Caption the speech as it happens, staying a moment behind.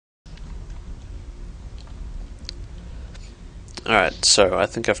Alright, so I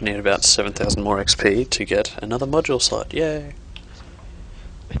think I've needed about 7,000 more XP to get another module slot. Yay!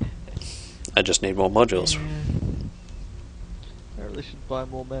 I just need more modules. I really should buy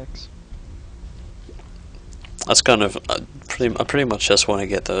more mechs. That's kind of I pretty much just want to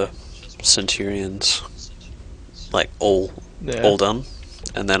get the Centurions like all done,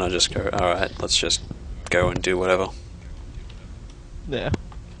 and then I just go, all right, let's just go and do whatever. Yeah.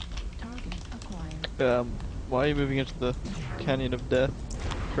 Why are you moving into the Canyon of Death?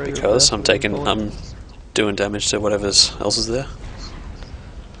 Because I'm doing damage to whatever else is there.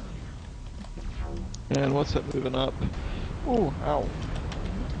 And what's that moving up? Oh, ow.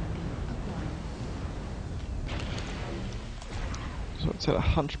 So it's at a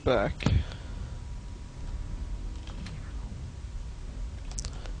hunchback.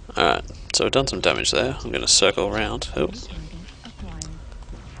 Alright, so I've done some damage there. I'm going to circle around. Oh,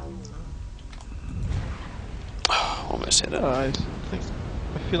 almost hit it. I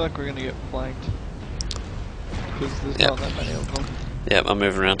feel like we're going to get flanked. Because there's not that many of them. Yep, I'm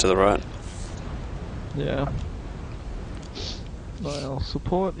moving around to the right. Yeah. I'll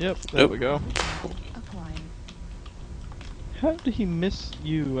support. Yep, there we go. How did he miss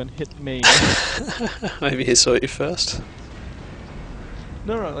you and hit me? Maybe he saw you first.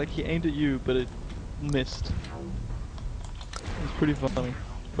 No, like he aimed at you, but it missed. It was pretty funny,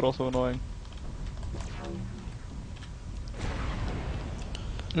 but also annoying.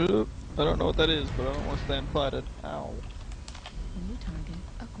 Oop, I don't know what that is, but I don't want to stand fight it. Ow. New target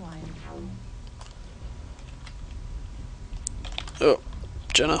acquired. Oh,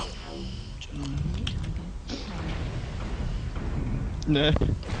 Jenna. Nah.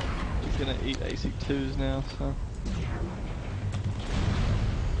 She's gonna eat AC2s now, so.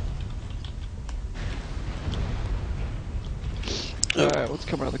 Alright, let's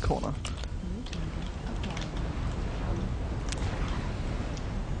come around the corner.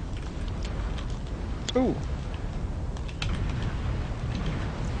 Ooh.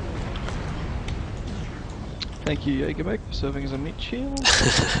 Thank you, Jaegerbeck, for serving as a meat shield.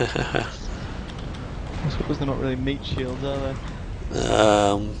 I suppose they're not really meat shields, are they?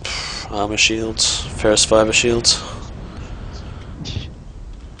 Armor shields, ferrous fiber shields.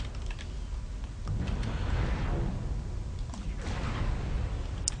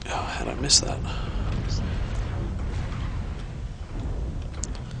 Oh, how'd I miss that?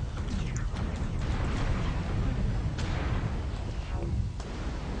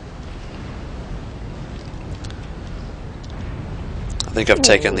 I think I've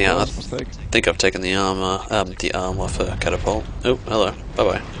taken the armor. The arm off a catapult. Oh, hello. Bye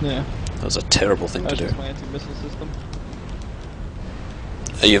bye. Yeah. That was a terrible thing to do. That's my anti-missile system.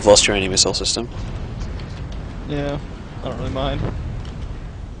 Oh, you've lost your anti-missile system. Yeah, I don't really mind.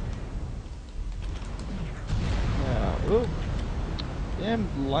 Yeah. Ooh.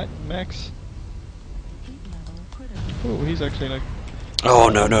 Damn light max. Ooh, he's actually like. Oh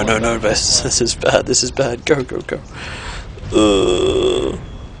no no no no! This is bad. This is bad. Go go go.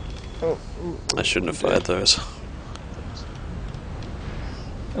 I shouldn't have fired those.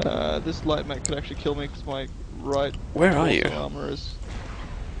 This light mech could actually kill me because my right. Where are you? Armor is.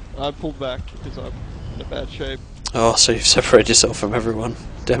 I pulled back because I'm in a bad shape. Oh, so you've separated yourself from everyone.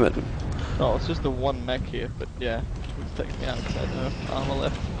 Damn it. Oh, it's just the one mech here, but yeah, it's taking me out because I had no armor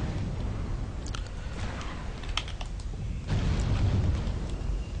left.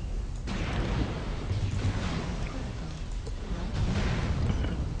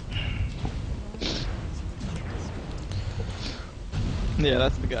 Yeah,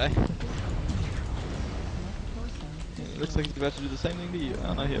 that's the guy. It looks like he's about to do the same thing to you.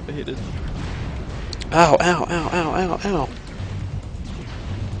 Oh no, he overheated. Ow, ow, ow, ow, ow, ow.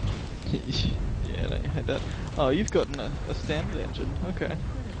 Yeah, don't you hate that? Oh, you've gotten a standard engine. Okay.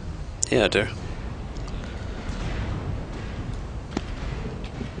 Yeah, I do.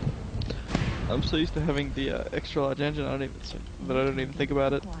 I'm so used to having the extra large engine, I don't even think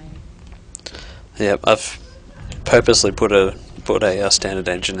about it. Yep, I've purposely put a standard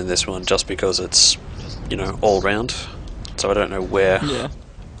engine in this one just because it's, you know, all round. So I don't know where. Yeah.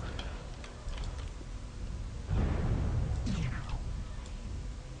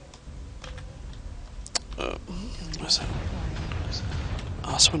 What's that?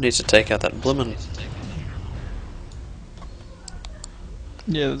 Oh, someone needs to take out that bloomin'.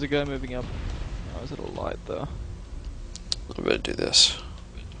 Yeah, there's a guy moving up. Oh, is it a light though? I better do this.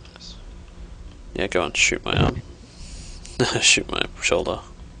 Yeah, go on, shoot my arm. Shoot my shoulder.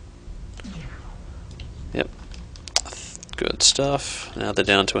 Yep. Good stuff. Now they're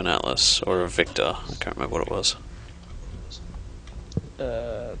down to an Atlas, or a Victor. I can't remember what it was.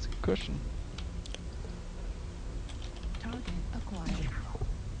 That's a good question. Target acquired.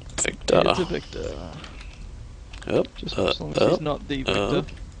 Victor. It's a Victor. Up, Just as long as he's not the Victor.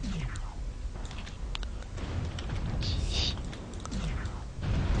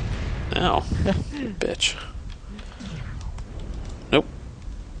 Ow. Bitch. Nope.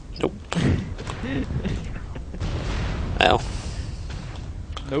 Nope. Ow.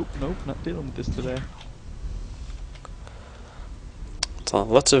 Nope, not dealing with this today. So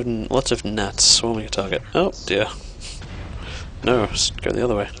lots of gnats swarming a target. Oh dear. No, go the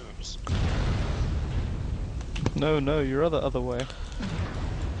other way. No, your other way.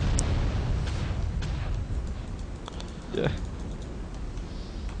 Yeah.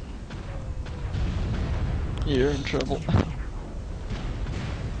 You're in trouble.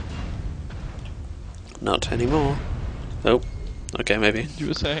 Not anymore. Oh, okay, maybe. You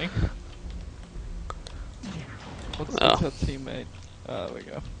were saying? What's our teammate? Oh, there we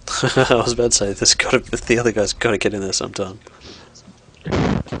go. I was about to say the other guy's got to get in there sometime.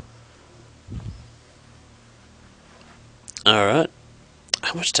 All right.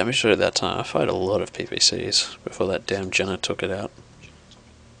 How much damage did I do that time? I fired a lot of PPCs before that damn Jenna took it out.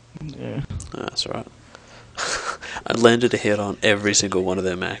 Yeah. Oh, that's alright. I landed a hit on every single one of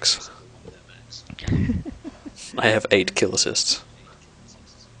their max. I have 8 kill assists.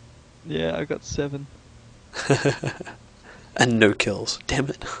 Yeah, I got 7. And no kills. Damn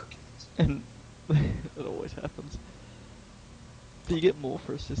it. And it always happens. But you get more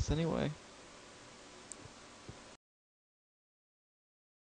for assists anyway.